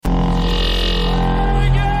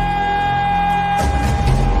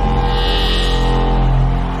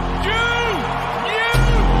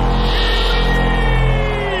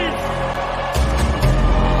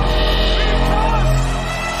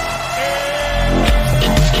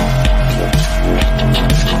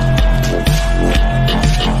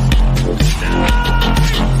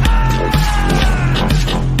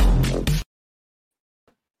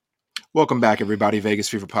Welcome back, everybody. Vegas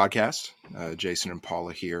Fever Podcast. Jason and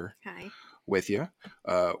Paula here Hi. with you.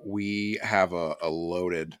 We have a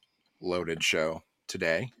loaded show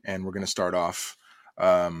today, and we're going to start off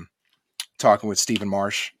talking with Stephen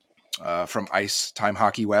Marsh from Ice Time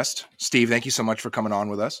Hockey West. Steve, thank you so much for coming on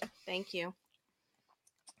with us. Thank you.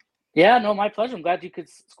 Yeah, no, my pleasure. I'm glad you could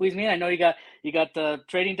squeeze me in. I know you got the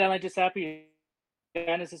trading deadline just happened.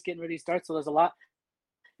 Dennis is getting ready to start, so there's a lot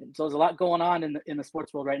going on in the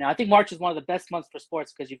sports world right now. I think March is one of the best months for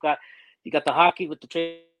sports because you got the hockey with the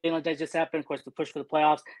trading deadline that just happened. Of course, the push for the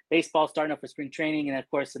playoffs. Baseball starting up for spring training, and of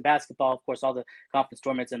course, in basketball, of course, all the conference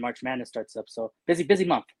tournaments and March Madness starts up. So busy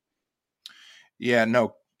month. Yeah,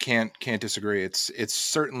 no, can't disagree. It's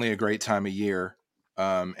certainly a great time of year.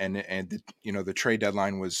 And the trade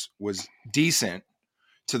deadline was decent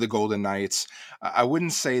to the Golden Knights. I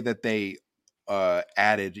wouldn't say that they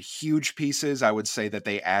added huge pieces. I would say that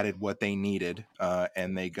they added what they needed,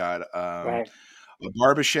 and they got Right. a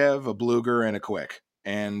Barbashev, a Bluger, and a Quick.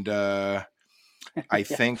 And I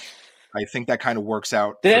think that kind of works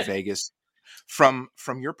out for Vegas. From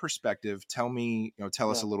your perspective, tell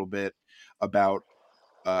us a little bit about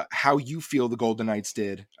how you feel the Golden Knights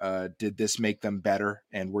did. Did this make them better?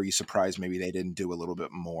 And were you surprised maybe they didn't do a little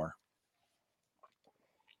bit more?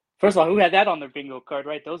 First of all, who had that on their bingo card,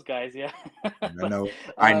 right? Those guys, yeah.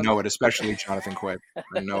 I know it, especially Jonathan Quick.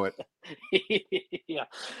 I know it. Yeah.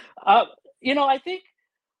 I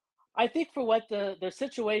think for what their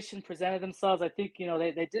situation presented themselves, I think,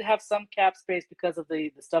 they did have some cap space because of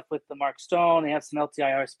the stuff with the Mark Stone. They have some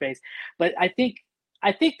LTIR space. But I think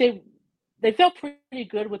they felt pretty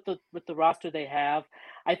good with the roster they have.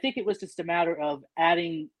 I think it was just a matter of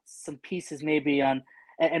adding some pieces maybe on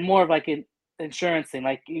and more of like an insurance thing.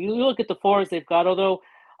 Like you look at the forwards they've got, although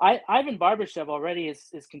Ivan Barbashev already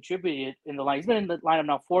is contributed in the line. He's been in the lineup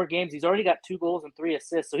now 4 games. He's already got 2 goals and 3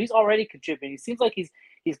 assists. So he's already contributing. He seems like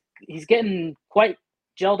he's getting quite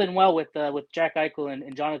gelled in well with Jack Eichel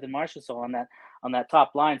and Jonathan Marchessault on that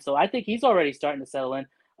top line. So I think he's already starting to settle in.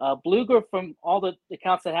 Bluger, from all the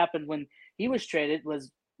accounts that happened when he was traded,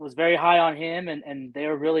 was very high on him, and they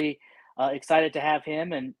were really excited to have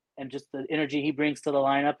him and just the energy he brings to the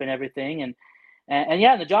lineup and everything. And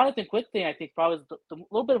the Jonathan Quick thing, I think, probably was the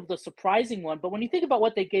little bit of the surprising one. But when you think about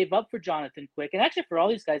what they gave up for Jonathan Quick, and actually for all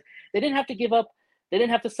these guys, they didn't have to give up. They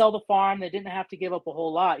didn't have to sell the farm. They didn't have to give up a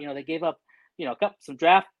whole lot. They gave up,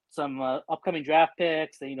 some upcoming draft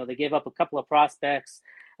picks. They gave up a couple of prospects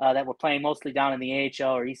that were playing mostly down in the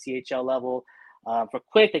AHL or ECHL level. For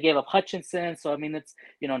Quick, they gave up Hutchinson. So, I mean, it's,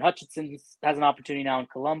 and Hutchinson has an opportunity now in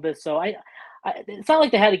Columbus. So it's not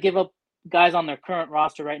like they had to give up guys on their current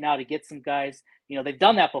roster right now to get some guys. They've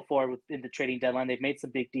done that before in the trading deadline. They've made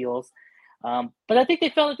some big deals. But I think they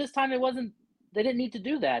felt at this time they didn't need to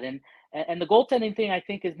do that. And the goaltending thing, I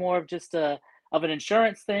think, is more of just of an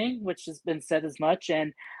insurance thing, which has been said as much.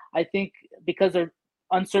 And I think because there's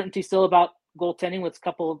uncertainty still about goaltending with a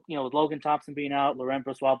couple, with Logan Thompson being out, Laurent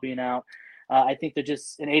Brossoit being out, I think and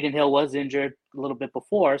Aiden Hill was injured a little bit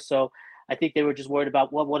before. So I think they were just worried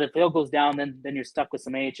about what if Hill goes down, then you're stuck with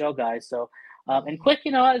some AHL guys. So, and Quick,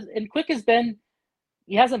 Quick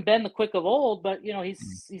he hasn't been the Quick of old, but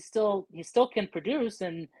he still can produce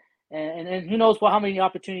and who knows how many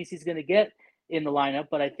opportunities he's going to get in the lineup.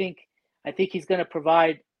 But I think he's going to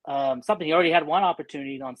provide something. He already had one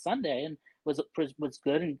opportunity on Sunday and was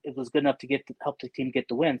good, and it was good enough to help the team get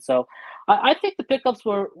the win. So I think the pickups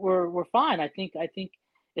were fine. I think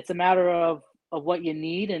it's a matter of what you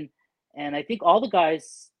need, and I think all the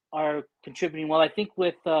guys are contributing well. I think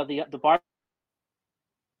with the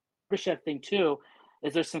Barbashev thing too,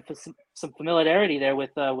 is there some familiarity there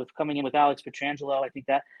with coming in with Alex Pietrangelo. I think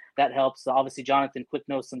that helps. Obviously, Jonathan Quick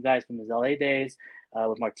knows some guys from his LA days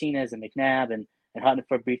with Martinez and McNabb and Hutton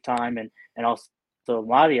for a brief time, and also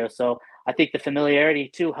Mario. So I think the familiarity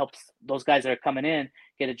too helps those guys that are coming in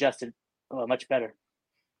get adjusted much better.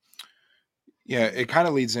 Yeah, it kind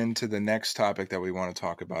of leads into the next topic that we want to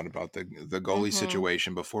talk about the goalie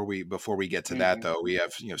situation. Before we get to that, though, we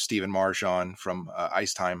have Stephen Marsh on from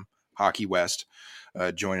Ice Time Hockey West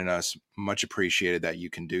joining us. Much appreciated that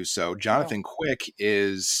you can do so. Jonathan Quick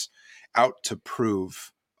is out to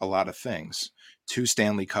prove a lot of things. 2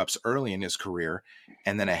 Stanley Cups early in his career,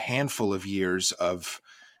 and then a handful of years of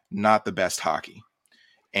not the best hockey.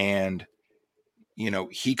 And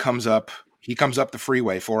he comes up the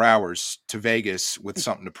freeway 4 hours to Vegas with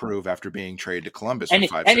something to prove after being traded to Columbus for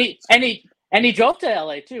 5 seconds. And he drove to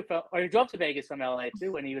LA too, or he drove to Vegas from LA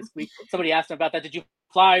too. When somebody asked him about that, did you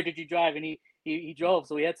fly or did you drive? And he drove,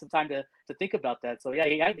 so he had some time to think about that. So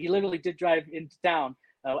yeah, he literally did drive into town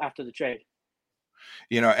after the trade.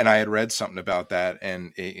 And I had read something about that,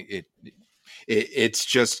 and it's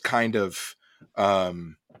just kind of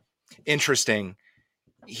interesting.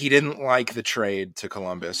 He didn't like the trade to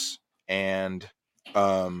Columbus, and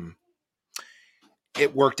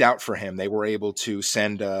it worked out for him. They were able to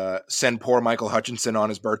send poor Michael Hutchinson on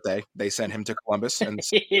his birthday. They sent him to Columbus and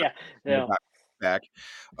Yeah, yeah. got back.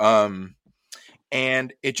 Um,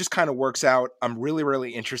 and it just kind of works out. I'm really,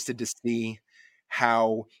 really interested to see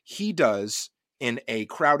how he does in a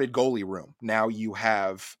crowded goalie room. Now you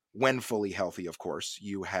have, when fully healthy, of course,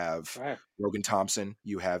 you have Right. Logan Thompson,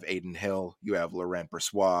 you have Aiden Hill, you have Laurent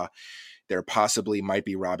Brossoit. There possibly might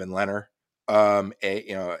be Robin Leonard.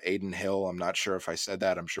 Aiden Hill. I'm not sure if I said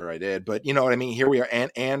that. I'm sure I did, but you know what I mean. Here we are,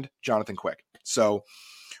 and Jonathan Quick. So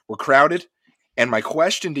we're crowded. And my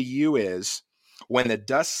question to you is, when the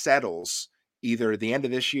dust settles, either the end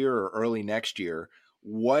of this year or early next year,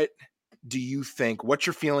 what do you think? What's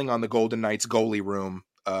your feeling on the Golden Knights goalie room?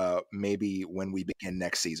 Maybe when we begin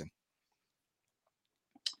next season.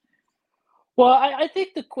 Well, I think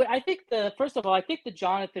first of all, I think the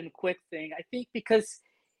Jonathan Quick thing. I think because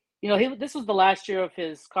this was the last year of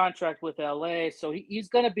his contract with LA, so he's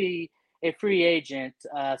going to be a free agent.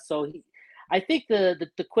 I think the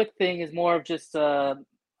Quick thing is more of just I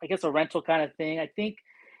guess a rental kind of thing. I think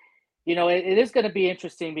it is going to be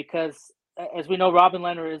interesting because as we know, Robin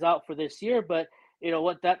Leonard is out for this year, but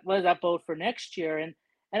what does that bode for next year? And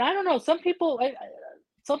I don't know. Some people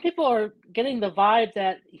are getting the vibe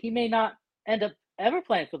that he may not end up ever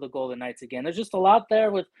playing for the Golden Knights again. There's just a lot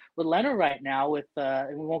there with Leonard right now. With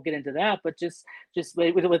and we won't get into that, but just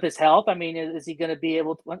with his health. I mean, is he going to be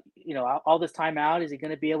able to? All this time out, is he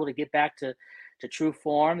going to be able to get back to true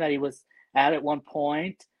form that he was at one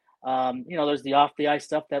point? There's the off the ice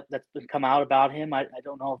stuff that's been come out about him. I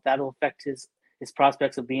don't know if that'll affect his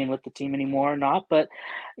prospects of being with the team anymore or not. But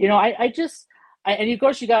and of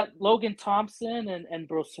course you got Logan Thompson and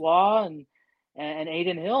Brossoit and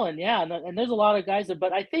Aiden Hill, and and there's a lot of guys there.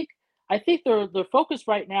 But I think their focus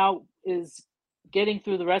right now is getting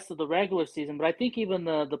through the rest of the regular season. But I think even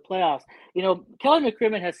the playoffs. Kelly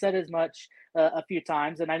McCrimmon has said as much a few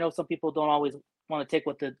times, and I know some people don't always want to take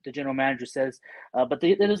what the general manager says, but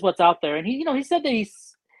that is what's out there. And he said that he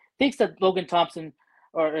thinks that Logan Thompson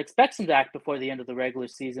or expects him to act before the end of the regular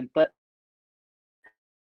season. But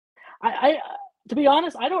I to be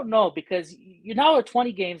honest, I don't know because you're now at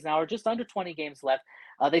 20 games now, or just under 20 games left.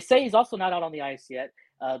 They say he's also not out on the ice yet.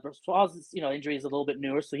 Brossoit's injury is a little bit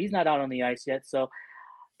newer, so he's not out on the ice yet. So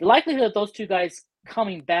the likelihood of those two guys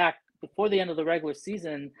coming back before the end of the regular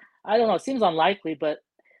season, I don't know. It seems unlikely, but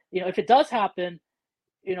if it does happen,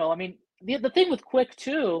 I mean, the thing with Quick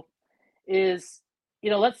too is,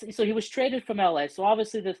 so he was traded from LA. So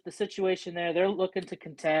obviously the situation there, they're looking to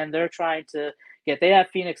contend. They're trying to they have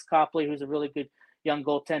Phoenix Copley, who's a really good young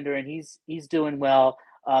goaltender, and he's doing well.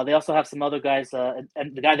 They also have some other guys,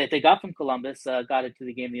 and the guy that they got from Columbus got into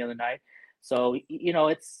the game the other night. So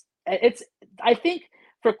it's I think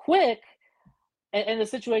for Quick and the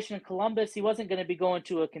situation in Columbus, he wasn't going to be going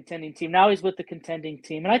to a contending team. Now he's with the contending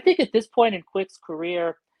team, and I think at this point in Quick's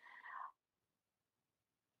career,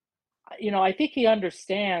 I think he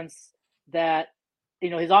understands that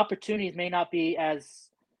his opportunities may not be as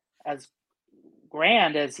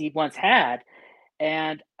grand as he once had.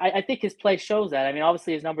 And I think his play shows that. I mean,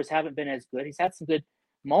 obviously his numbers haven't been as good. He's had some good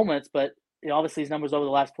moments, but obviously his numbers over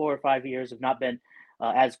the last 4 or 5 years have not been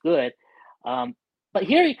as good. But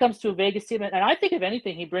here he comes to a Vegas team, and I think if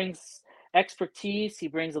anything, he brings expertise. He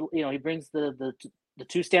brings the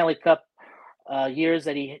 2 Stanley Cup years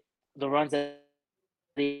the runs that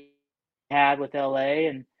he had with LA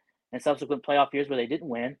and subsequent playoff years where they didn't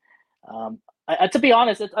win. To be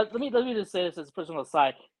honest, let me just say this as a personal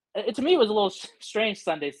aside. To me, it was a little strange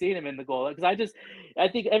Sunday seeing him in the goal because I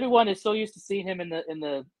think everyone is so used to seeing him in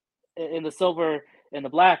the silver and the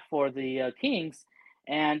black for the Kings,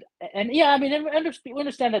 and yeah, I mean, we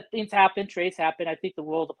understand that things happen, trades happen. I think the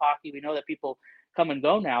world of hockey, we know that people come and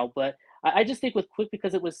go now, but I just think with Quick,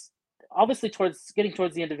 because it was obviously getting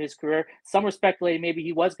towards the end of his career, some were speculating maybe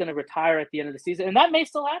he was going to retire at the end of the season, and that may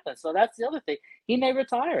still happen. So that's the other thing. He may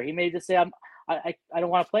retire. He may just say, I don't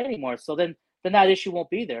want to play anymore. So then that issue won't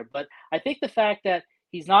be there. But I think the fact that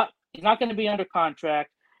he's not going to be under contract,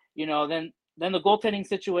 then the goaltending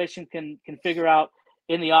situation can figure out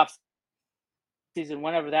in the off season,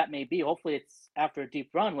 whenever that may be. Hopefully it's after a deep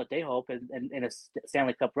run, what they hope, and in a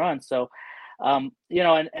Stanley Cup run. So, and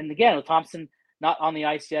again, with Thompson not on the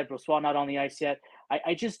ice yet, Brossoit not on the ice yet,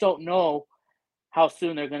 I just don't know how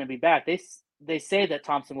soon they're going to be back. They say that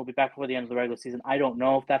Thompson will be back before the end of the regular season. I don't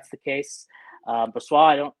know if that's the case. Brossoit,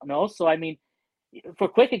 I don't know. So, I mean, for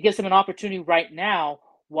Quick, it gives him an opportunity right now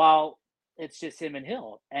while it's just him and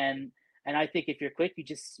Hill. And I think if you're Quick, you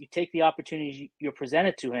take the opportunities you're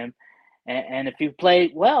presented to him, and if you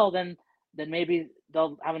play well, then maybe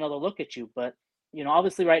they'll have another look at you. But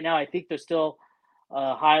obviously, right now, I think they're still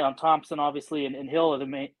high on Thompson, obviously, and Hill are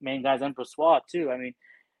the main guys, and Brossoit too.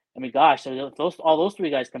 Gosh, so if all those three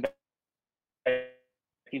guys come back,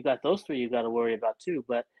 you've got those three you've got to worry about too.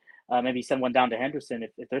 But maybe send one down to Henderson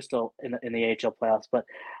if they're still in the AHL playoffs. But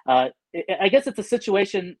I guess it's a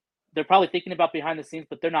situation they're probably thinking about behind the scenes,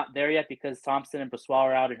 but they're not there yet because Thompson and Brossoit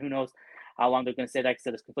are out, and who knows how long they're going to say that. Because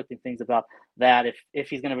there's conflicting things about that. If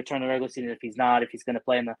he's going to return the regular season, if he's not, if he's going to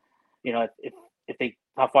play in the, if they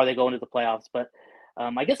how far they go into the playoffs. But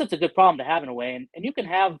I guess it's a good problem to have in a way, and you can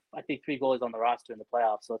have I think 3 goalies on the roster in the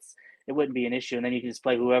playoffs, so it wouldn't be an issue, and then you can just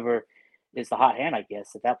play whoever is the hot hand, I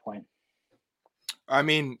guess, at that point. I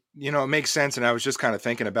mean, it makes sense, and I was just kind of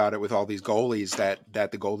thinking about it with all these goalies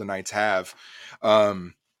that the Golden Knights have.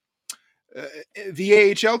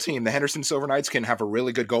 The AHL team, the Henderson Silver Knights, can have a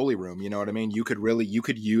really good goalie room. You know what I mean? You could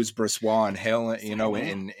use Brossoit and Hill,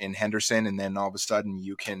 in Henderson, and then all of a sudden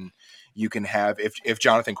you can have if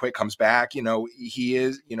Jonathan Quick comes back,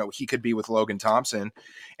 he could be with Logan Thompson,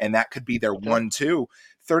 and that could be their 1-2.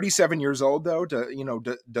 37 years old though.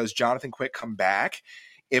 Does Jonathan Quick come back?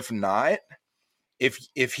 If not,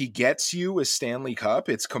 if he gets you a Stanley Cup,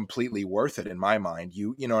 it's completely worth it in my mind.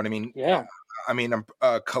 You know what I mean? Yeah. I mean,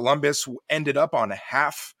 Columbus ended up on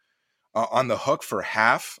on the hook for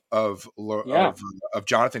half of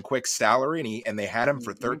Jonathan Quick's salary, and they had him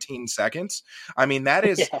for 13 seconds. I mean,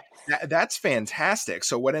 that's fantastic.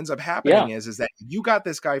 So what ends up happening is that you got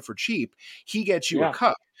this guy for cheap. He gets you a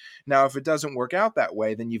cup. Now, if it doesn't work out that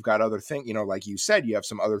way, then you've got other things. Like you said, you have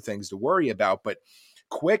some other things to worry about. But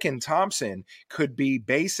Quick and Thompson could be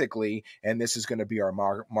basically, and this is going to be our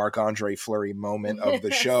Marc-Andre Fleury moment of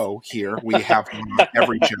the show here. We have one on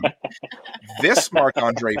every show. This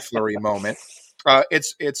Marc-Andre Fleury moment,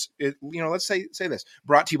 let's say this,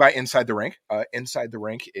 brought to you by Inside the Rink. Inside the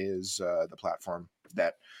Rink is the platform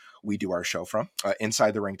that we do our show from.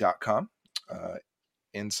 InsideTheRink.com.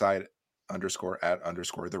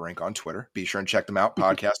 Inside_at_the rink on Twitter. Be sure and check them out.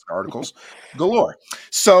 Podcasts and articles galore.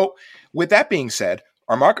 So with that being said,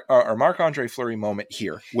 our Marc-Andre Fleury moment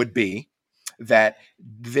here would be that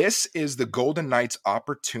this is the Golden Knights'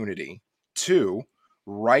 opportunity to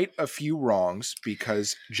right a few wrongs,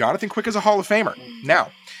 because Jonathan Quick is a Hall of Famer.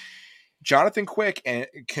 Now, Jonathan Quick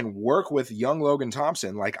can work with young Logan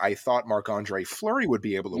Thompson like I thought Marc-Andre Fleury would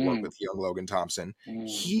be able to work with young Logan Thompson.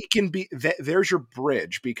 He can be there's your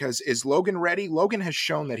bridge, because is Logan ready? Logan has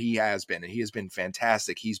shown that he has been, and he has been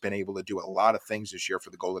fantastic. He's been able to do a lot of things this year for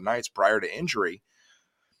the Golden Knights prior to injury.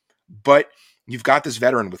 But you've got this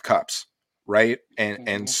veteran with cups, right?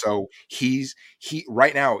 And so he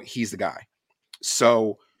right now he's the guy.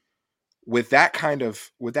 So with that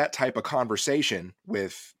type of conversation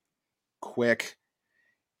with Quick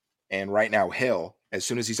and right now Hill, as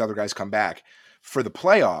soon as these other guys come back for the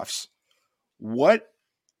playoffs, what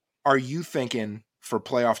are you thinking for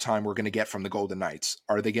playoff time we're going to get from the Golden Knights?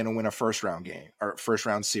 Are they going to win a first round game or first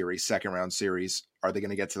round series, second round series? Are they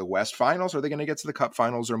going to get to the West Finals? Are they going to get to the Cup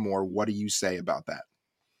Finals or more? What do you say about that?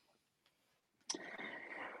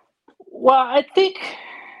 Well, I think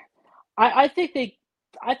the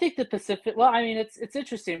Pacific. Well, I mean, it's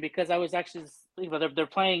interesting because I was actually they're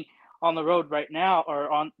playing on the road right now,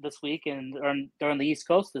 or on this week, and they're on the East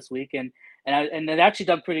Coast this week, and they've actually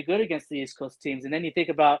done pretty good against the East Coast teams. And then you think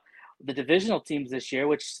about the divisional teams this year,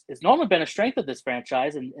 which has normally been a strength of this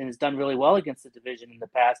franchise, and has done really well against the division in the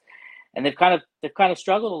past. And they've kind of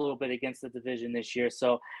struggled a little bit against the division this year.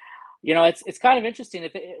 So, it's kind of interesting.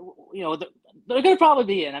 If they're going to probably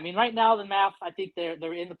be in. I mean, right now the math, I think they're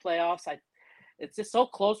in the playoffs. It's just so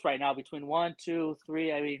close right now between 1, 2,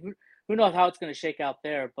 3. I mean, who knows how it's going to shake out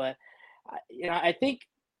there? But I think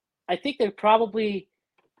they probably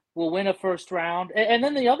will win a first round. And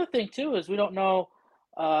then the other thing too is we don't know.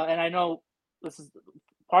 And I know this is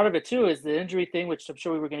part of it too, is the injury thing, which I'm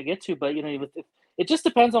sure we were going to get to. But it just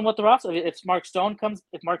depends on what the roster. If Mark Stone can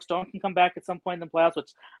come back at some point in the playoffs,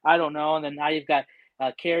 which I don't know. And then now you've got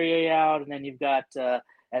Carrier out, and then you've got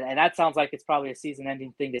and that sounds like it's probably a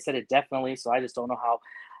season-ending thing. They said it definitely, so I just don't know how.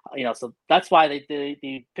 So that's why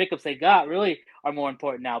the pickups they got really are more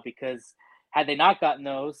important now, because had they not gotten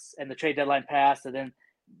those and the trade deadline passed, and then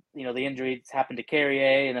the injuries happened to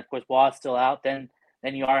Carrier, and of course Wa's still out, then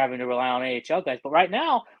you are having to rely on AHL guys. But right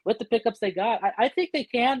now, with the pickups they got, I think they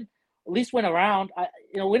can at least win a round.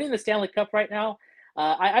 Winning the Stanley Cup right now,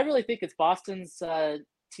 I really think it's Boston's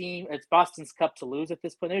team. It's Boston's cup to lose at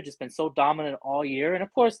this point. They've just been so dominant all year, and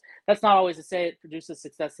of course, that's not always to say it produces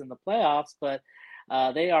success in the playoffs, but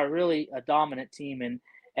they are really a dominant team,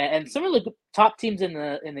 and some of the top teams in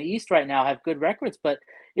the East right now have good records. But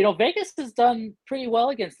Vegas has done pretty well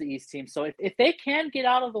against the East team, so if they can get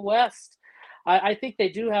out of the West, I think they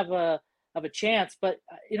do have a chance. But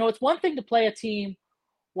it's one thing to play a team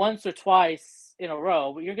once or twice in a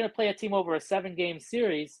row, but you're going to play a team over a 7-game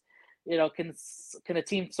series. Can a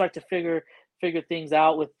team start to figure things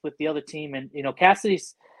out with the other team? And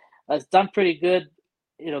Cassidy's has done pretty good,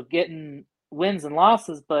 getting wins and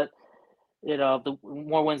losses, but the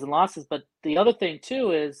more wins and losses. But the other thing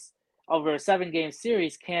too is over a 7-game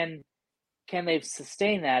series, can they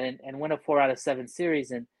sustain that and win a 4 out of 7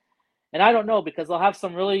 series? And I don't know, because they'll have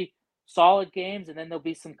some really solid games, and then there'll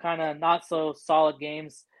be some kind of not so solid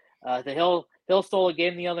games. The Hill stole a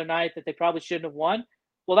game the other night that they probably shouldn't have won.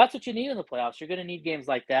 Well, that's what you need in the playoffs. You're going to need games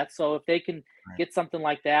like that. So if they can get something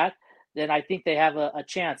like that, then I think they have a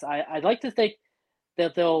chance. I'd like to think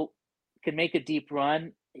that can make a deep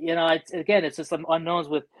run. It's just some unknowns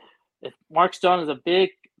with if Mark Stone is a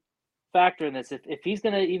big factor in this. If he's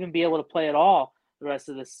going to even be able to play at all the rest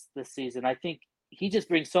of this season, I think he just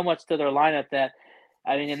brings so much to their lineup that,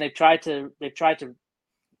 and they've tried to replace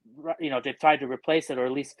it or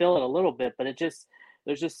at least fill it a little bit, but he just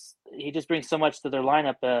brings so much to their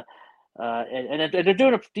lineup, and they're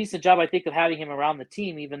doing a decent job, I think, of having him around the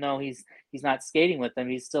team, even though he's not skating with them.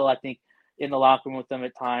 He's still, I think, in the locker room with them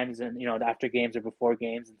at times, and after games or before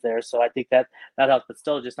games and there. So I think that helps, but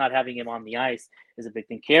still, just not having him on the ice is a big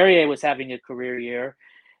thing. Carrier was having a career year,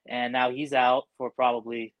 and now he's out for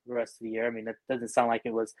probably the rest of the year. I mean, that doesn't sound like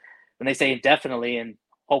it was, when they say indefinitely and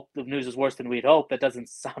hope the news is worse than we'd hope, that doesn't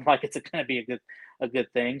sound like it's going to be a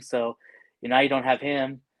good thing. So now you don't have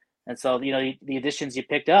him, and so the additions you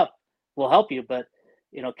picked up will help you, but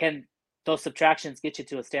can those subtractions get you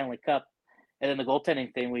to a Stanley Cup? And then the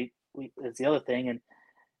goaltending thing is the other thing, and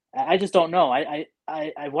I just don't know. I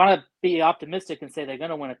want to be optimistic and say they're going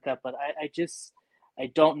to win a cup, but I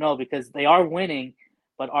don't know, because they are winning,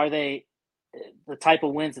 but are they the type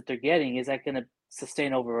of wins that they're getting? Is that going to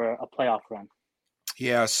sustain over a playoff run?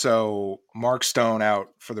 Yeah, so Mark Stone out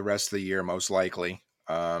for the rest of the year, most likely.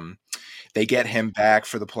 They get him back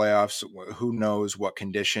for the playoffs. Who knows what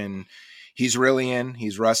condition he's really in?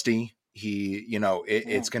 He's rusty.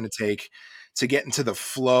 It's going to take, to get into the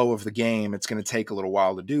flow of the game, it's going to take a little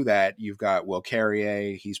while to do that. You've got Will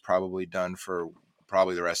Carrier. He's probably done for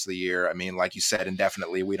the rest of the year. I mean, like you said,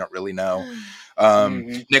 indefinitely, we don't really know.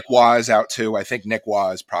 Nick Waugh is out too. I think Nick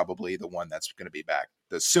Waugh is probably the one that's going to be back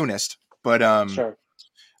the soonest. But sure.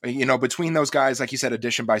 Between those guys, like you said,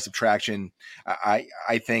 addition by subtraction, I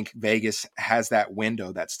think Vegas has that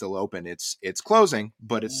window that's still open. It's closing,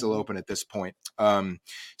 but it's still open at this point.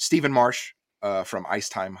 Stephen Marsh from Ice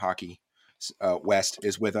Time Hockey West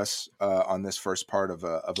is with us on this first part of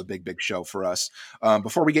a big show for us.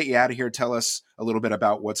 Before we get you out of here, tell us a little bit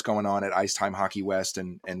about what's going on at Ice Time Hockey West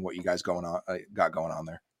and what you guys got going on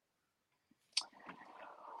there.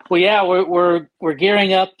 Well, yeah, we're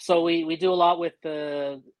gearing up. So we do a lot with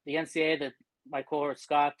the NCAA. That my cohort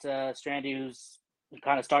Scott Strandy, who's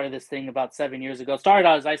kind of started this thing about 7 years ago. Started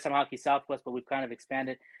out as Ice Time Hockey Southwest, but we've kind of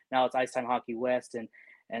expanded. Now it's Ice Time Hockey West, and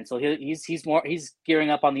so he's gearing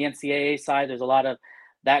up on the NCAA side. There's a lot of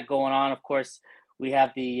that going on. Of course, we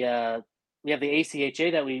have the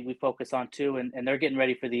ACHA that we focus on too, and they're getting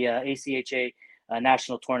ready for the ACHA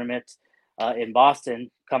national tournament in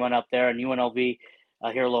Boston coming up there, and UNLV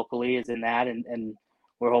here locally is in that, and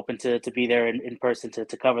we're hoping to be there in person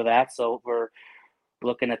to cover that. So we're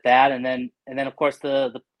looking at that, and then of course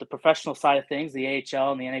the professional side of things, the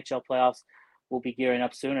AHL and the NHL playoffs will be gearing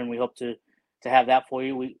up soon, and we hope to have that for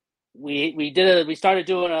you. We started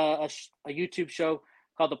doing a YouTube show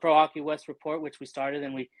called the Pro Hockey West Report, which we started,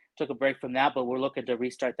 and we took a break from that, but we're looking to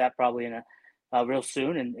restart that probably in a real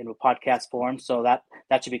soon in a podcast form. So that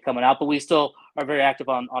should be coming out. But we still are very active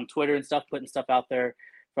on Twitter and stuff, putting stuff out there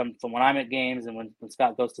from when I'm at games and when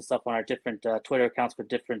Scott goes to stuff on our different Twitter accounts for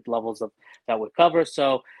different levels of that we cover.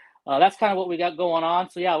 So that's kind of what we got going on.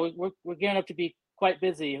 So yeah, we're gearing up to be quite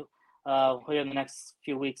busy here in the next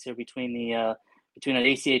few weeks here between an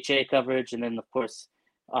ACHA coverage and then of course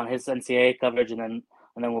on his NCAA coverage, and then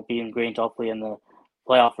we'll be ingrained hopefully in the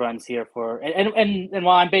playoff runs here for and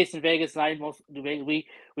while I'm based in Vegas and I most do Vegas, we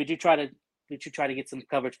do try to get some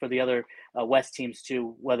coverage for the other West teams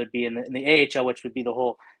too, whether it be in the AHL, which would be the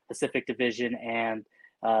whole Pacific Division, and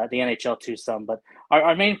the NHL too some. But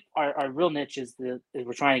our real niche is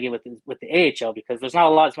we're trying to get with the AHL, because there's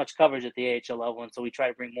not as much coverage at the AHL level, and so we try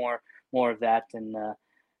to bring more of that. And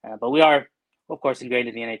but we're of course, ingrained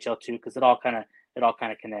in the NHL too, because it all kind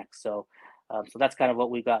of connects. So, so that's kind of what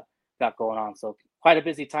we got going on. So quite a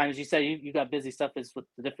busy time, as you said. You got busy stuff is with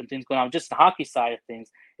the different things going on. Just the hockey side of things,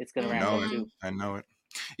 it's going to I ramp know up it. too. I know it.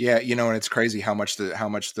 Yeah, and it's crazy how much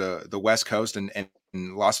the West Coast and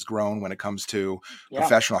Los has grown when it comes to Yeah.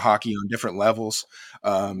 professional hockey on different levels.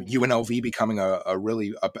 UNLV becoming a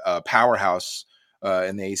really a powerhouse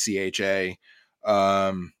in the ACHA.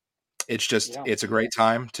 Yeah. It's a great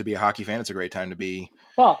time to be a hockey fan. It's a great time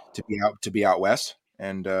Well, to be out west.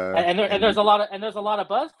 And and there's a lot of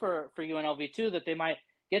buzz for UNLV too, that they might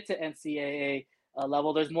get to NCAA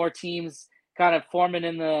level. There's more teams kind of forming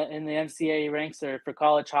in the NCAA ranks for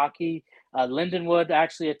college hockey. Lindenwood,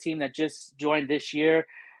 actually a team that just joined this year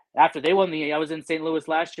after they won I was in St. Louis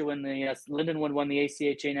last year when the Lindenwood won the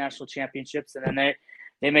ACHA national championships, and then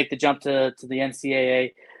they make the jump to the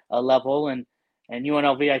NCAA level, and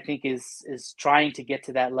UNLV I think is trying to get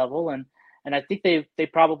to that level, and I think they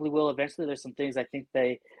probably will eventually. There's some things I think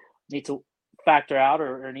they need to factor out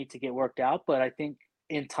or need to get worked out, but I think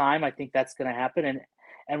in time, I think that's going to happen.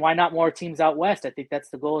 And why not more teams out west? I think that's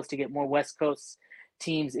the goal, is to get more West Coast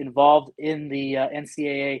teams involved in the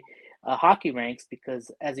NCAA hockey ranks,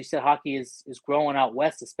 because as you said, hockey is growing out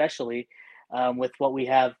west, especially with what we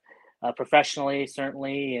have professionally,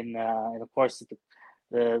 certainly, and of course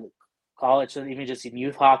the college, and even just in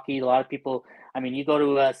youth hockey. A lot of people, I mean, you go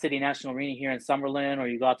to City National Arena here in Summerlin, or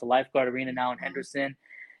you go out to Lifeguard Arena now in Henderson,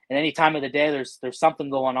 and any time of the day, there's something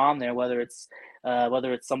going on there, whether it's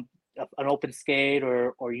some an open skate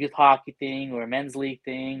or youth hockey thing or a men's league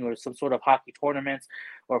thing or some sort of hockey tournaments,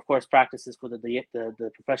 or of course practices for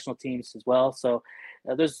the professional teams as well. So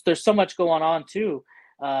there's so much going on too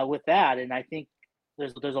with that, and I think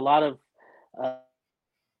there's a lot of uh,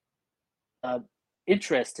 uh,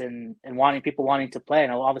 interest in people wanting to play.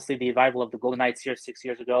 And obviously the arrival of the Golden Knights here 6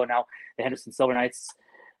 years ago, now the Henderson Silver Knights,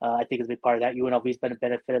 I think is a big part of that. UNLV's been a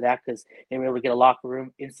benefit of that, because they were able to get a locker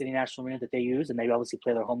room in City National Arena that they use, and they obviously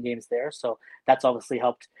play their home games there. So that's obviously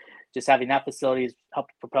helped. Just having that facility has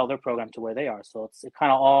helped propel their program to where they are. So it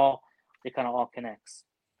kind of all connects.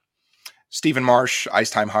 Stephen Marsh, Ice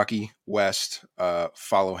Time Hockey West.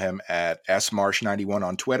 Follow him at smarsh91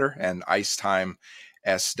 on Twitter, and Icetime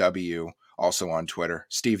SW also on Twitter.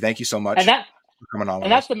 Steve, thank you so much for coming on with us.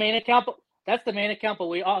 That's the main account. That's the main account, but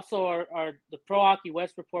we also are the Pro Hockey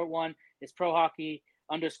West Report one is Pro Hockey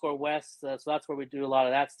 _West. So that's where we do a lot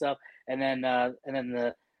of that stuff. And then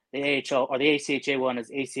the AHL or the ACHA one is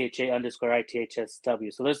ACHA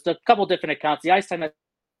 _ITHSW. So there's a couple different accounts. The Ice Time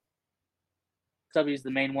SW is the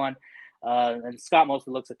main one. And Scott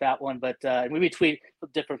mostly looks at that one, but we retweet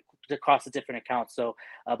different across the different accounts. So,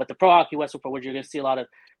 but the Pro Hockey West Report, where you're going to see a lot of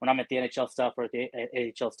when I'm at the NHL stuff or at the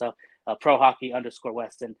AHL stuff, Pro Hockey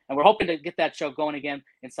 _West, and we're hoping to get that show going again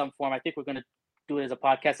in some form. I think we're going to do it as a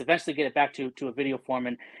podcast, eventually get it back to a video form,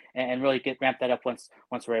 and really ramp that up once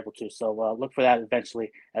we're able to. So look for that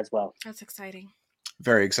eventually as well. That's exciting.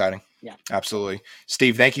 Very exciting. Yeah, absolutely.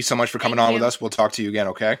 Steve, thank you so much for coming on with us. We'll talk to you again.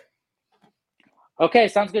 Okay. Okay,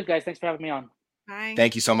 sounds good, guys. Thanks for having me on. Bye.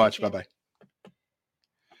 Thank you so much. Bye-bye.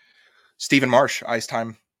 Stephen Marsh, Ice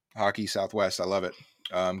Time Hockey Southwest. I love it.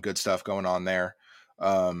 Good stuff going on there.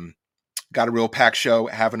 Got a real packed show.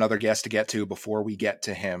 Have another guest to get to. Before we get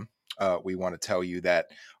to him, we want to tell you that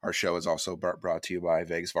our show is also brought to you by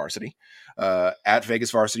Vegas Varsity. At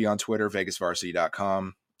Vegas Varsity on Twitter,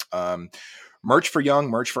 vegasvarsity.com. Merch for young,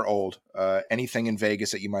 merch for old. Anything in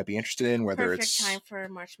Vegas that you might be interested in, whether Perfect time for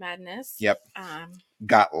March Madness. Yep.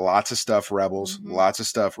 Got lots of stuff Rebels, lots of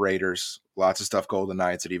stuff Raiders, lots of stuff Golden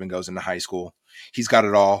Knights. It even goes into high school. He's got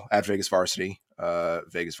it all at Vegas Varsity,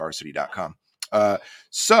 vegasvarsity.com.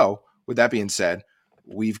 So with that being said,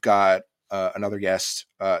 we've got another guest,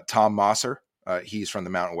 Tom Mosser. He's from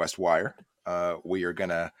the Mountain West Wire. We are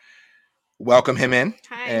going to welcome him in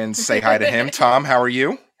and say hi to him. Tom, how are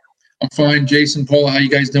you? I'm fine. Jason, Paula, how you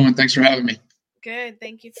guys doing? Thanks for having me. Good.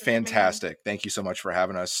 Thank you. Fantastic. Thank you so much for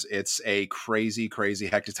having us. It's a crazy, crazy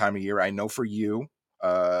hectic time of year. I know for you,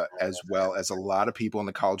 as well as a lot of people in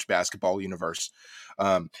the college basketball universe.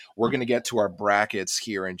 We're going to get to our brackets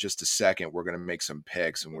here in just a second. We're going to make some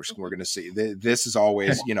picks, and we're going to see. This is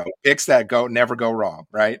always, picks that never go wrong,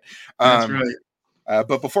 right? That's right.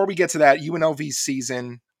 But before we get to that, UNLV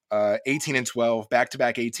season, 18-12,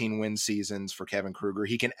 back-to-back 18-win seasons for Kevin Kruger.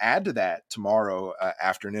 He can add to that tomorrow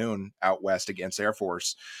afternoon out west against Air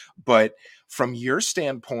Force. But from your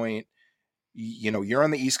standpoint, you're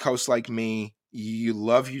on the East Coast like me. You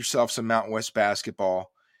love yourself some Mountain West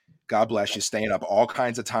basketball. God bless you, staying up all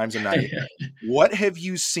kinds of times a night. What have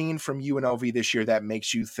you seen from UNLV this year that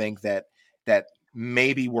makes you think that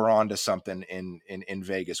maybe we're on to something in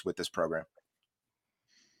Vegas with this program?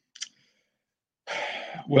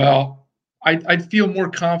 Well, I'd feel more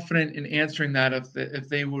confident in answering that if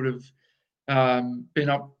they would have been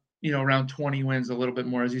up, around 20 wins, a little bit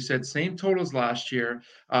more. As you said, same totals last year.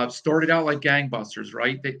 Started out like gangbusters,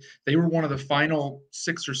 right? They were one of the final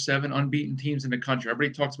 6 or 7 unbeaten teams in the country.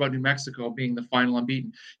 Everybody talks about New Mexico being the final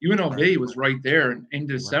unbeaten. UNLV was right there in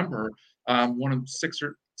December, one of six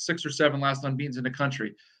or seven last unbeatens in the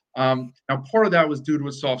country. Now, part of that was due to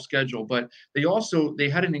a soft schedule, but they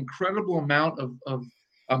had an incredible amount of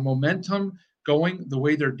momentum going the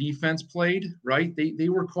way their defense played, right? They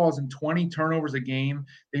were causing 20 turnovers a game.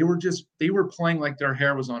 They were playing like their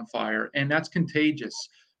hair was on fire, and that's contagious.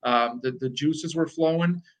 The juices were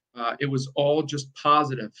flowing. It was all just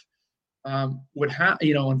positive.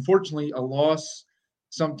 Unfortunately, a loss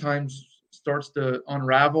sometimes starts to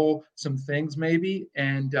unravel some things, maybe.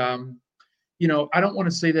 And I don't want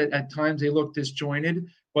to say that at times they look disjointed,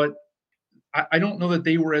 but I don't know that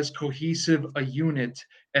they were as cohesive a unit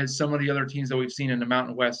as some of the other teams that we've seen in the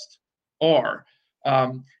Mountain West are.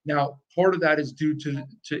 Now, part of that is due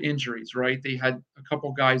to injuries, right? They had a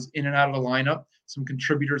couple guys in and out of the lineup, some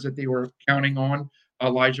contributors that they were counting on.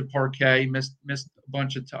 Elijah Parquet missed a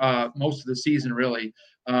bunch of most of the season, really,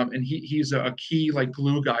 and he's a key like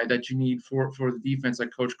glue guy that you need for the defense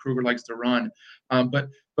that Coach Kruger likes to run. But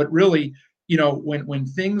really, when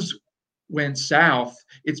things went south,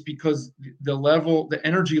 it's because the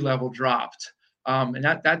energy level dropped, and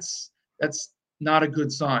that's not a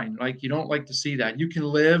good sign. Like, you don't like to see that. You can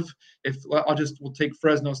live we'll take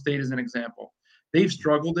Fresno State as an example. They've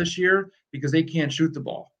struggled this year because they can't shoot the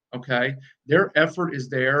ball. Okay, their effort is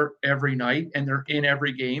there every night and they're in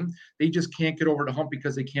every game. They just can't get over the hump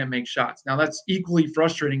because they can't make shots. Now, that's equally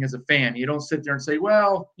frustrating as a fan. You don't sit there and say,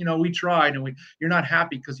 well, we tried, and you're not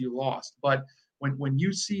happy because you lost. But when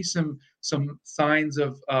you see some signs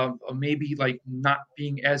of maybe like not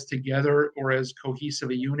being as together or as cohesive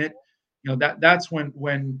a unit, that's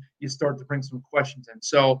when you start to bring some questions in.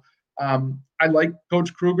 So I like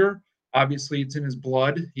Coach Kruger. Obviously, it's in his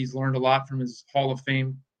blood. He's learned a lot from his Hall of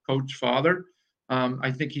Fame coach father.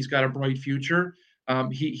 I think he's got a bright future.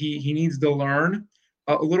 He needs to learn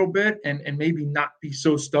a little bit and maybe not be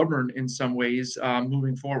so stubborn in some ways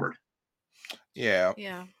moving forward. Yeah.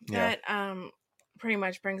 That pretty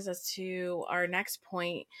much brings us to our next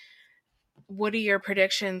point. What are your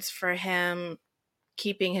predictions for him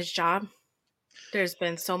keeping his job? There's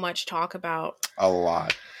been so much talk about a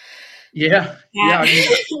lot. Yeah. I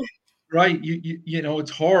mean, right.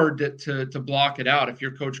 It's hard to block it out. If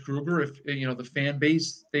you're Coach Kruger, if the fan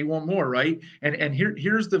base, they want more, right? And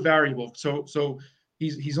here's the variable. So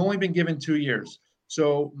he's only been given 2 years.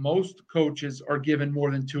 So most coaches are given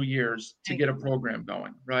more than 2 years to get a program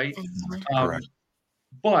going, right? Correct.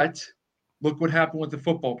 But look what happened with the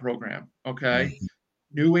football program. Okay,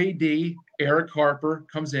 new AD Eric Harper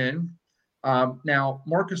comes in. Now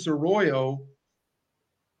Marcus Arroyo,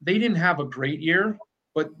 they didn't have a great year,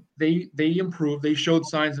 but they improved. They showed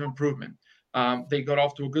signs of improvement. They got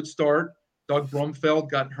off to a good start. Doug Brumfield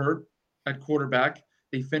got hurt at quarterback.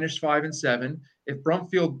 They finished 5-7. If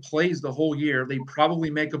Brumfield plays the whole year, they probably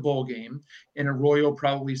make a bowl game, and Arroyo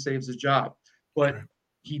probably saves his job. But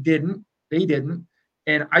he didn't. They didn't.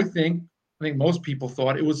 And I think most people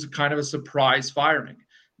thought it was kind of a surprise firing.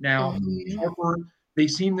 Now, Harper, they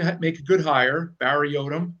seem to make a good hire. Barry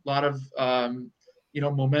Odom, a lot of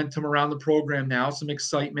momentum around the program now, some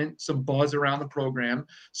excitement, some buzz around the program.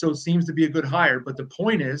 So it seems to be a good hire. But the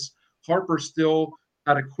point is, Harper still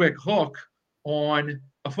had a quick hook on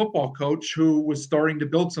a football coach who was starting to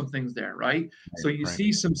build some things there, right? So you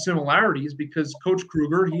see some similarities because Coach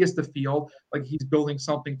Kruger, he has to feel like he's building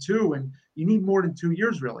something too, and you need more than 2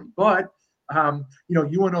 years really. But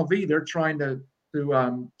UNLV, they're trying to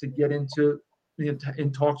get into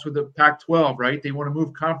in talks with the Pac-12, right? They want to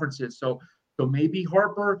move conferences, so maybe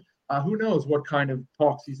Harper. Who knows what kind of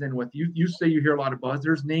talks he's in with? You say you hear a lot of buzz.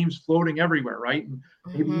 There's names floating everywhere, right? And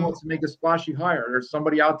maybe he wants to make a splashy hire. There's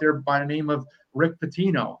somebody out there by the name of Rick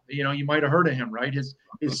Pitino. You might have heard of him, right? His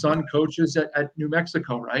son coaches at New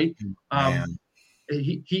Mexico, right?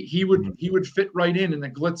 He would fit right in the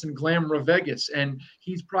glitz and glamour of Vegas, and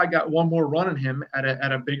he's probably got one more run in him at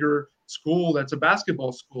a bigger school that's a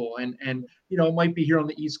basketball school, and it might be here on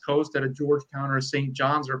the East Coast at a Georgetown or a St.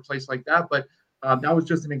 John's or a place like that, but that was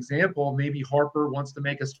just an example. Maybe Harper wants to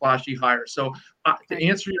make a splashy hire. So to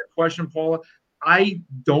answer your question, Paula, I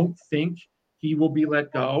don't think he will be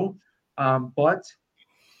let go, but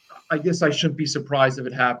I guess I shouldn't be surprised if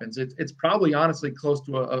it happens. It's probably honestly close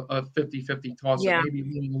to a 50-50 toss, maybe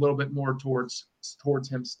leaning a little bit more towards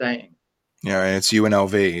him staying. Yeah, and it's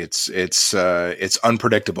UNLV. It's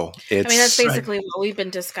unpredictable. That's basically what we've been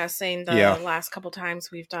discussing the last couple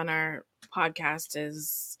times we've done our podcast.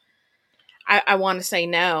 Is I want to say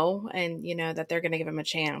no, and that they're going to give him a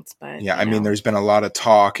chance, but there's been a lot of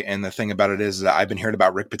talk, and the thing about it is that I've been hearing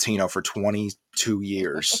about Rick Pitino for 22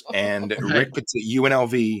 years, and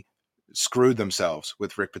UNLV screwed themselves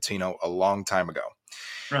with Rick Pitino a long time ago,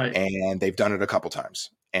 right? And they've done it a couple times,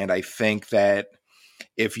 and I think that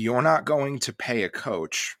if you're not going to pay a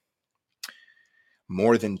coach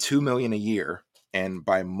more than $2 million a year, and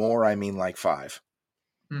by more I mean like 5.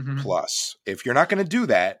 Plus, if you're not going to do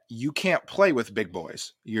that, you can't play with big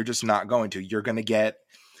boys. You're just not going to. You're going to get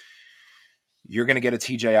a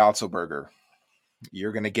TJ Otzelberger.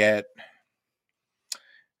 You're going to get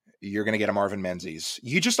a Marvin Menzies.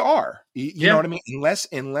 You just are. You know what I mean?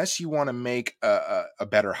 Unless you want to make a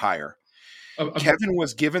better hire. Kevin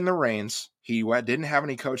was given the reins. He didn't have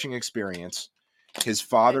any coaching experience. His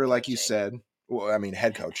father, like you said. Well, I mean,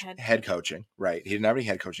 head coaching, right? He didn't have any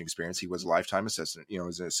head coaching experience. He was a lifetime assistant,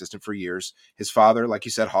 was an assistant for years. His father, like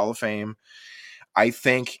you said, Hall of Fame. I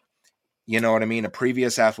think, a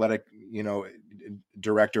previous athletic,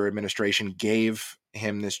 director administration gave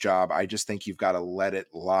him this job. I just think you've got to let it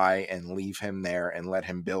lie and leave him there and let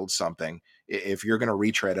him build something. If you're going to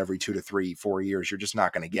retread every 2 to 3, 4 years, you're just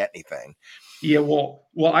not going to get anything. Yeah, well,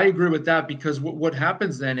 I agree with that, because what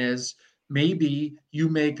happens then is maybe you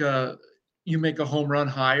make a home run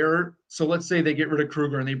hire. So let's say they get rid of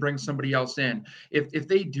Kruger and they bring somebody else in. If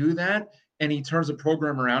they do that and he turns the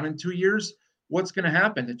program around in 2 years, what's going to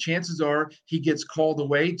happen? The chances are he gets called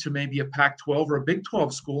away to maybe a Pac-12 or a Big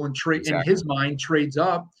 12 school and in his mind trades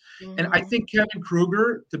up. And I think Kevin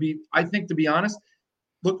Kruger, to be honest,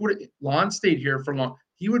 look what Lon stayed here for long.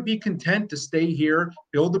 He would be content to stay here,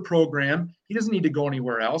 build the program. He doesn't need to go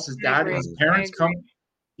anywhere else. His dad and his parents come.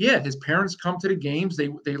 Yeah, his parents come to the games.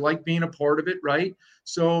 They like being a part of it, right?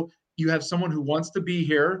 So you have someone who wants to be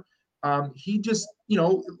here. He just,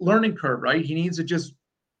 learning curve, right? He needs to just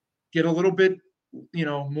get a little bit,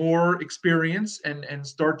 more experience and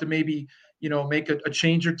start to maybe, make a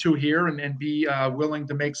change or two here and be willing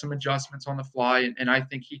to make some adjustments on the fly. And I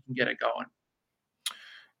think he can get it going.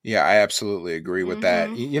 Yeah, I absolutely agree with that.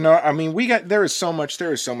 There is so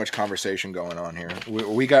much conversation going on here.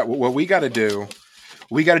 We got to do.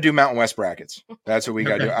 We got to do Mountain West brackets. That's what we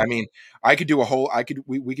got to do. I mean, we could do a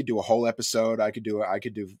whole episode. I could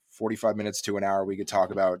do 45 minutes to an hour. We could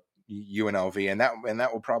talk about UNLV, and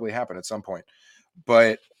that will probably happen at some point.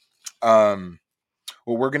 But what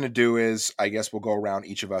we're going to do is, I guess we'll go around.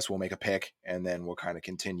 Each of us will make a pick, and then we'll kind of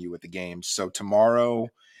continue with the games. So tomorrow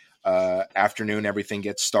afternoon, everything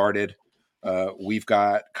gets started. We've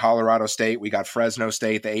got Colorado State. We got Fresno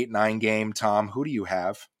State, the 8-9 game. Tom, who do you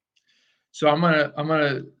have? So I'm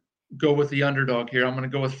gonna go with the underdog here. I'm gonna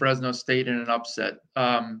go with Fresno State in an upset.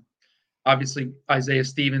 Obviously, Isaiah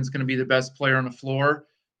Stevens going to be the best player on the floor,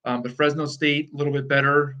 but Fresno State a little bit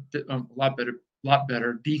better, a lot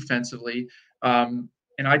better defensively. And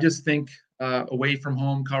I just think away from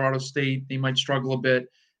home, Colorado State, they might struggle a bit,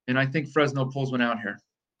 and I think Fresno pulls one out here.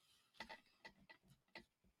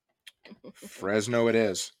 Fresno it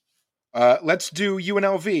is. Let's do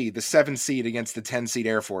UNLV, the 7 seed against the 10 seed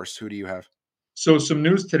Air Force. Who do you have? So some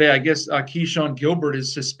news today, I guess Keyshawn Gilbert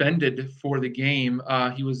is suspended for the game.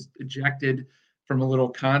 He was ejected from a little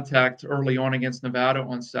contact early on against Nevada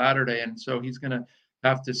on Saturday, and so he's going to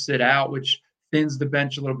have to sit out, which thins the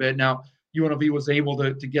bench a little bit. Now, UNLV was able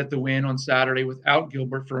to get the win on Saturday without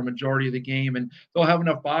Gilbert for a majority of the game, and they'll have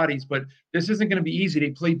enough bodies, but this isn't going to be easy.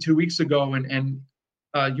 They played 2 weeks ago, and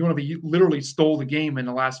UNLV literally stole the game in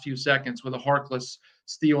the last few seconds with a Harkless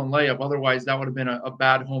steal and layup. Otherwise, that would have been a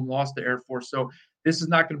bad home loss to Air Force. So this is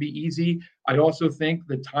not going to be easy. I also think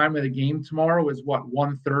the time of the game tomorrow is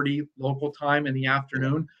 1:30 local time in the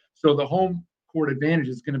afternoon. So the home court advantage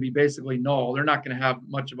is going to be basically null. They're not going to have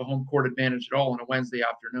much of a home court advantage at all on a Wednesday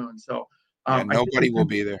afternoon. So nobody will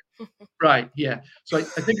be there. Right. Yeah. So I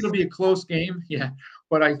think it'll be a close game. Yeah.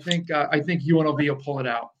 But I think UNLV will pull it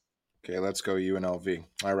out. Okay, let's go UNLV.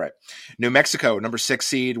 All right. New Mexico, number 6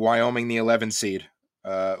 seed. Wyoming, the 11 seed.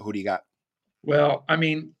 Who do you got? Well, I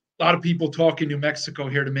mean, a lot of people talking New Mexico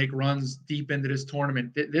here to make runs deep into this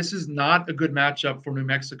tournament. This is not a good matchup for New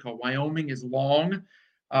Mexico. Wyoming is long.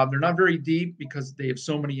 They're not very deep because they have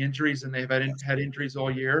so many injuries and they've had injuries all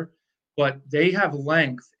year. But they have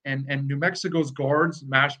length. And New Mexico's guards,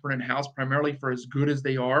 Mashburn and House, primarily for as good as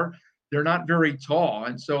they are, they're not very tall.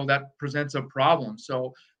 And so that presents a problem.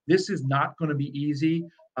 So this is not going to be easy,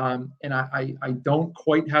 and I don't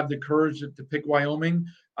quite have the courage to pick Wyoming.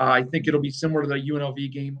 I think it'll be similar to the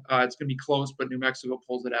UNLV game. It's going to be close, but New Mexico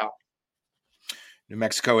pulls it out. New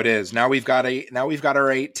Mexico it is. Now we've got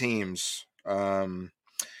our 8 teams.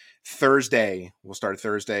 Thursday, we'll start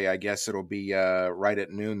Thursday. I guess it'll be right at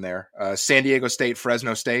noon there. San Diego State,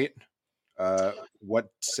 Fresno State. What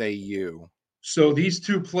say you? So these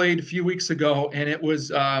two played a few weeks ago, and it was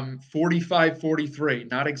 45-43.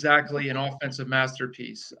 Not exactly an offensive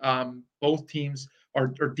masterpiece. Both teams are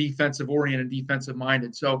defensive-oriented,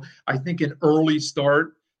 defensive-minded. So I think an early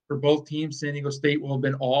start for both teams. San Diego State will have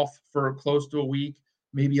been off for close to a week,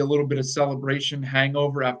 maybe a little bit of celebration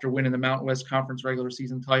hangover after winning the Mountain West Conference regular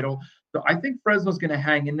season title. So I think Fresno's going to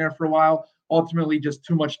hang in there for a while. Ultimately, just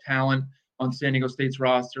too much talent on San Diego State's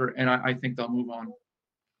roster, and I think they'll move on.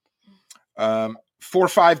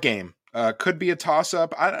 4-5 game could be a toss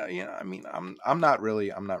up. I'm not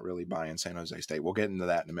really buying San Jose State. We'll get into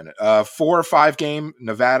that in a minute. 4-5 game,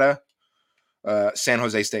 Nevada, San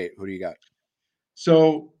Jose State. Who do you got?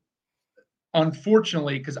 So,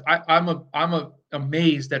 unfortunately, because I'm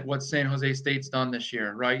amazed at what San Jose State's done this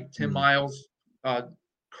year. Right, Tim Miles,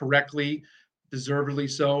 correctly, deservedly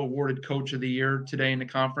so, awarded Coach of the Year today in the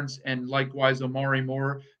conference, and likewise Omari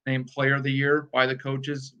Moore named Player of the Year by the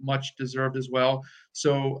coaches, much deserved as well.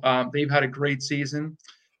 So they've had a great season.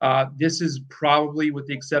 This is probably, with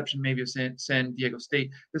the exception maybe of San Diego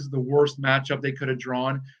State, this is the worst matchup they could have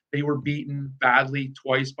drawn. They were beaten badly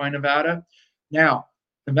twice by Nevada. Now,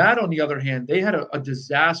 Nevada, on the other hand, they had a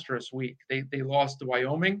disastrous week. They lost to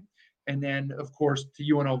Wyoming, and then, of course, to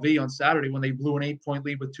UNLV on Saturday when they blew an 8-point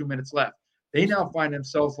lead with 2 minutes left. They now find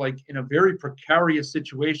themselves like in a very precarious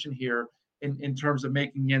situation here in terms of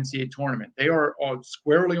making the NCAA tournament. They are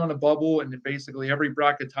squarely on the bubble, and basically every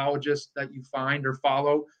bracketologist that you find or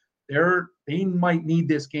follow, they might need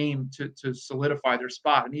this game to solidify their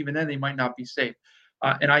spot, and even then they might not be safe.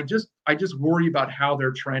 And I just worry about how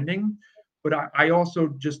they're trending, but I also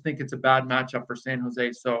just think it's a bad matchup for San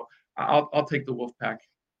Jose. So I'll take the Wolfpack.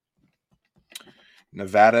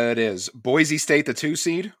 Nevada it is. Boise State, the 2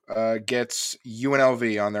 seed, gets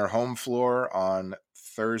UNLV on their home floor on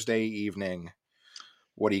Thursday evening.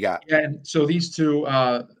 What do you got? Yeah, and so these two,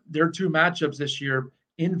 their 2 matchups this year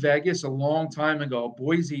in Vegas a long time ago.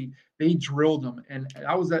 Boise, they drilled them, and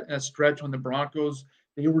I was at a stretch when the Broncos,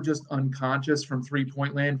 they were just unconscious from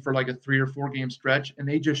 3-point land for like a 3 or 4 game stretch, and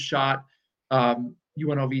they just shot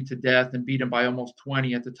UNLV to death and beat them by almost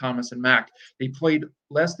 20 at the Thomas and Mack. They played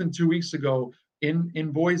less than 2 weeks ago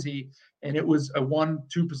in Boise, and it was a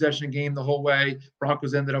 1-2 possession game the whole way.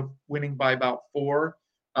 Broncos ended up winning by about 4.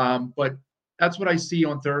 But that's what I see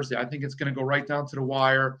on Thursday. I think it's going to go right down to the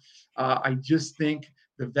wire. I just think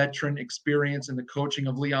the veteran experience and the coaching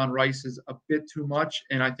of Leon Rice is a bit too much,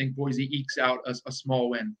 and I think Boise ekes out a small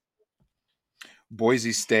win.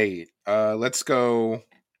 Boise State. Let's go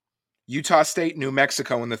Utah State, New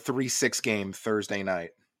Mexico in the 3-6 game Thursday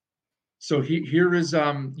night. So here is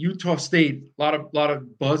Utah State. A lot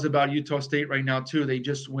of buzz about Utah State right now too. They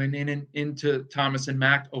just went into Thomas and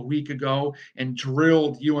Mack a week ago and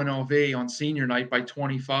drilled UNLV on senior night by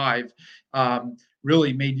 25.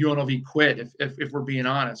 Really made UNLV quit if we're being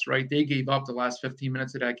honest, right? They gave up the last 15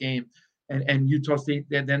 minutes of that game, and Utah State.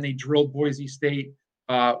 Then they drilled Boise State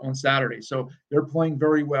on Saturday. So they're playing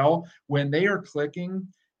very well. When they are clicking,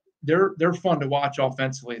 they're fun to watch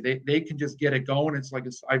offensively. They can just get it going. It's like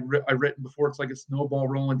I've written before. It's like a snowball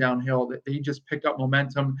rolling downhill. That they just pick up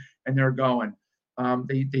momentum and they're going.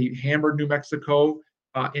 They hammered New Mexico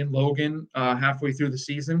in Logan halfway through the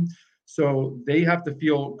season, so they have to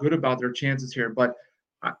feel good about their chances here. But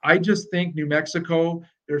I just think New Mexico,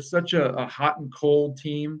 they're such a hot and cold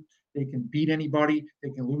team. They can beat anybody.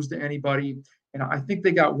 They can lose to anybody. And I think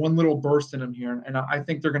they got one little burst in them here, and I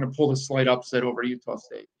think they're going to pull the slight upset over Utah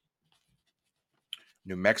State.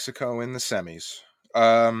 New Mexico in the semis.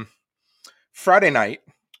 Friday night,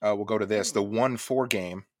 we'll go to this. The 1-4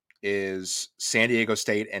 game is San Diego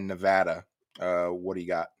State and Nevada. What do you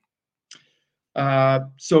got?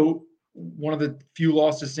 So one of the few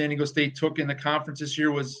losses San Diego State took in the conference this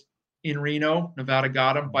year was in Reno. Nevada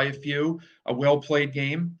got them by a few. A well-played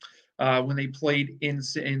game. When they played in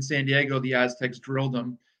San Diego, the Aztecs drilled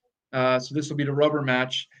them. So this will be the rubber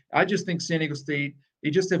match. I just think San Diego State, they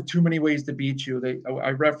just have too many ways to beat you. I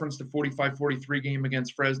referenced the 45-43 game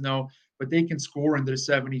against Fresno, but they can score into the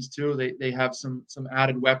 70s too. They have some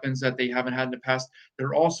added weapons that they haven't had in the past.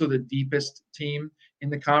 They're also the deepest team in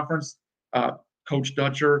the conference. Coach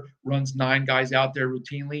Dutcher runs 9 guys out there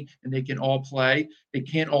routinely, and they can all play. They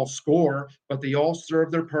can't all score, but they all serve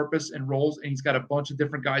their purpose and roles, and he's got a bunch of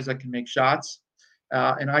different guys that can make shots.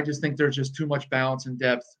 And I just think there's just too much balance and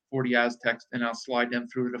depth for the Aztecs, and I'll slide them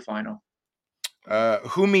through to the final.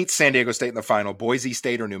 Who meets San Diego State in the final, Boise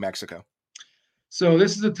State or New Mexico? So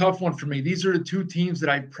this is a tough one for me. These are the two teams that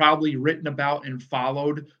I've probably written about and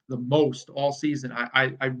followed the most all season.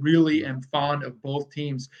 I really am fond of both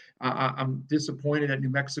teams. I'm disappointed that New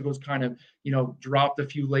Mexico's kind of, dropped a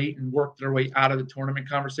few late and worked their way out of the tournament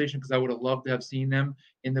conversation, because I would have loved to have seen them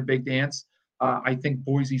in the big dance. I think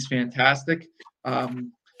Boise's fantastic.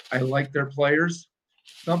 I like their players.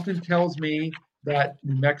 Something tells me that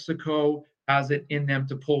New Mexico has it in them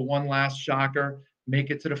to pull one last shocker, make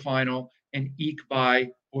it to the final, and eke by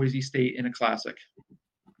Boise State in a classic.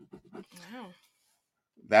 Wow.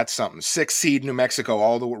 That's something. 6th seed New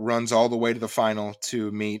Mexico runs all the way to the final to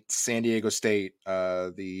meet San Diego State,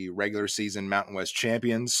 the regular season Mountain West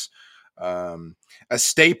champions. A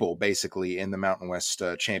staple, basically, in the Mountain West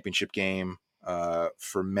championship game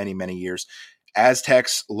for many, many years.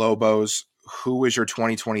 Aztecs, Lobos, who is your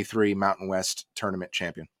 2023 Mountain West tournament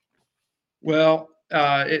champion? Well,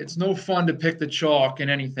 it's no fun to pick the chalk in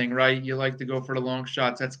anything, right? You like to go for the long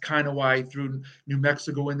shots. That's kind of why I threw New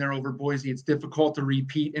Mexico in there over Boise. It's difficult to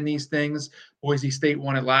repeat in these things. Boise State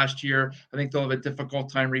won it last year. I think they'll have a difficult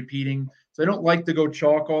time repeating. So I don't like to go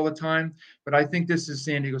chalk all the time, but I think this is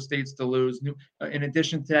San Diego State's to lose. In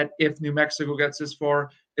addition to that, if New Mexico gets this far,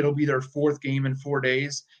 it'll be their 4th game in 4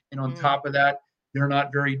 days. And on top of that, they're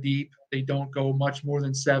not very deep. They don't go much more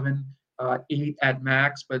than 7, 8 at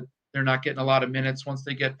max, but they're not getting a lot of minutes once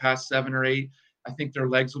they get past 7 or 8. I think their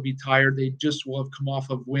legs will be tired. They just will have come off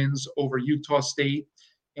of wins over Utah State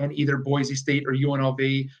and either Boise State or UNLV.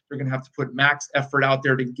 They're going to have to put max effort out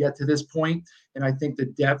there to get to this point. And I think the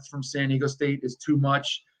depth from San Diego State is too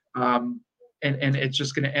much. And it's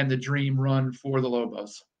just going to end the dream run for the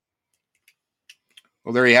Lobos.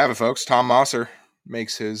 Well, there you have it, folks. Tom Mosser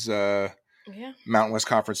makes his Mountain West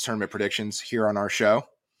Conference tournament predictions here on our show.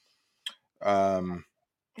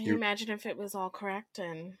 Can you imagine if it was all correct?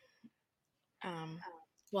 And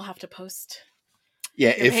we'll have to post.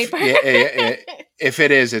 Yeah, if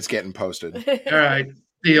it is, it's getting posted. All right,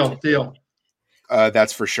 deal.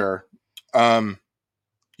 That's for sure. You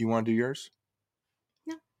want to do yours?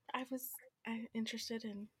 No, I was interested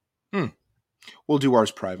in. We'll do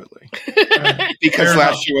ours privately because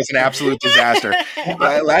last year was an absolute disaster.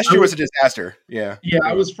 Last year was a disaster. Yeah.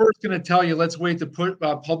 I was first going to tell you, let's wait to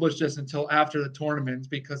publish this until after the tournament,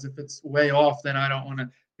 because if it's way off, then I don't want to.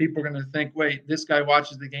 People are going to think, wait, this guy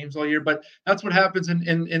watches the games all year. But that's what happens in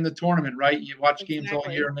the tournament, right? You watch games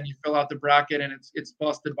all year, and then you fill out the bracket, and it's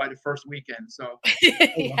busted by the first weekend. So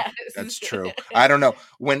Yes. That's true. I don't know.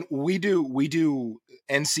 When we do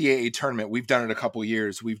NCAA tournament, we've done it a couple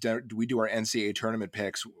years. We do our NCAA tournament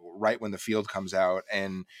picks right when the field comes out,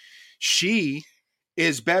 and she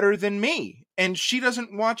is better than me, and she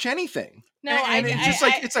doesn't watch anything. No, and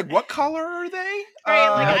it's like, what color are they?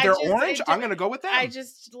 Right, they're orange. I'm gonna go with them. I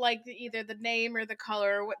just like either the name or the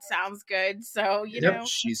color, what sounds good. So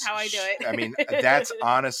that's how I do it. I mean, that's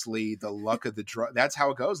honestly the luck of the draw. That's how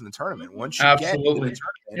it goes in the tournament. Once you get into the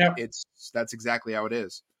tournament, that's exactly how it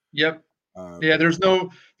is. Yep. There's no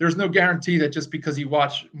guarantee that just because you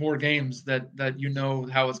watch more games that you know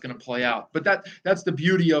how it's going to play out. But that's the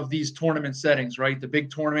beauty of these tournament settings, right? The big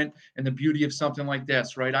tournament and the beauty of something like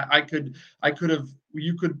this, right?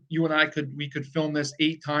 We could film this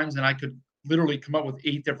 8 times, and I could literally come up with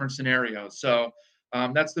 8 different scenarios. So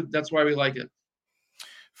that's why we like it.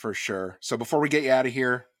 For sure. So before we get you out of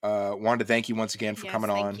here, wanted to thank you once again for coming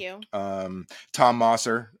on. Thank you. Tom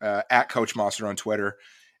Mosser, at Coach Mosser on Twitter.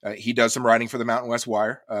 He does some writing for the Mountain West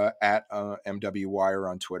Wire, at MW Wire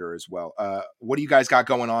on Twitter as well. What do you guys got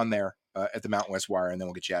going on there at the Mountain West Wire, and then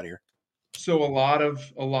we'll get you out of here. So a lot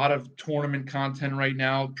of tournament content right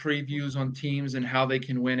now, previews on teams and how they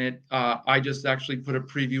can win it. I just actually put a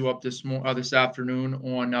preview up this afternoon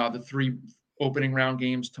on the 3 opening round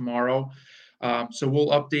games tomorrow. So we'll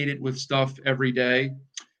update it with stuff every day.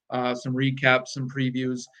 Some recaps, some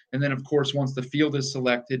previews. And then, of course, once the field is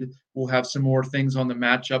selected, we'll have some more things on the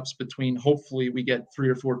matchups between, hopefully we get 3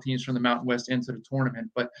 or 4 teams from the Mountain West into the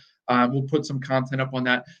tournament. But we'll put some content up on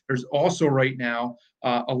that. There's also right now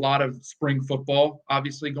a lot of spring football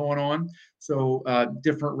obviously going on. So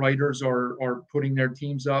different writers are putting their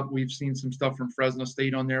teams up. We've seen some stuff from Fresno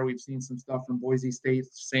State on there. We've seen some stuff from Boise State,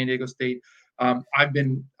 San Diego State. I've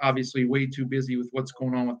been obviously way too busy with what's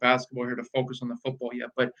going on with basketball here to focus on the football yet.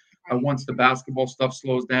 But once the basketball stuff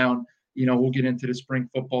slows down, we'll get into the spring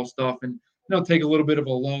football stuff and take a little bit of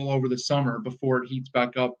a lull over the summer before it heats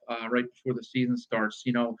back up right before the season starts.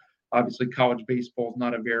 Obviously college baseball is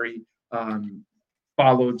not a very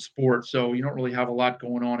followed sport, so you don't really have a lot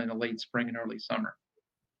going on in the late spring and early summer.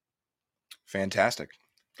 Fantastic.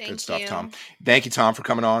 Thank Good stuff, you. Tom. Thank you, Tom, for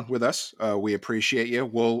coming on with us. We appreciate you.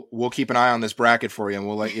 We'll keep an eye on this bracket for you, and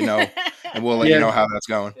we'll let you know, you know how that's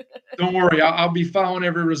going. Don't worry, I'll be following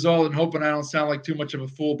every result and hoping I don't sound like too much of a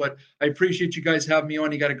fool. But I appreciate you guys having me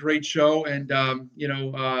on. You got a great show, and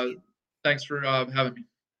thanks for having me.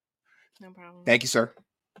 No problem. Thank you, sir.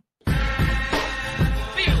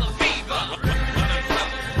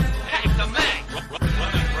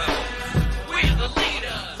 We're the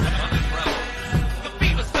leaders. The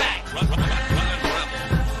fever's back.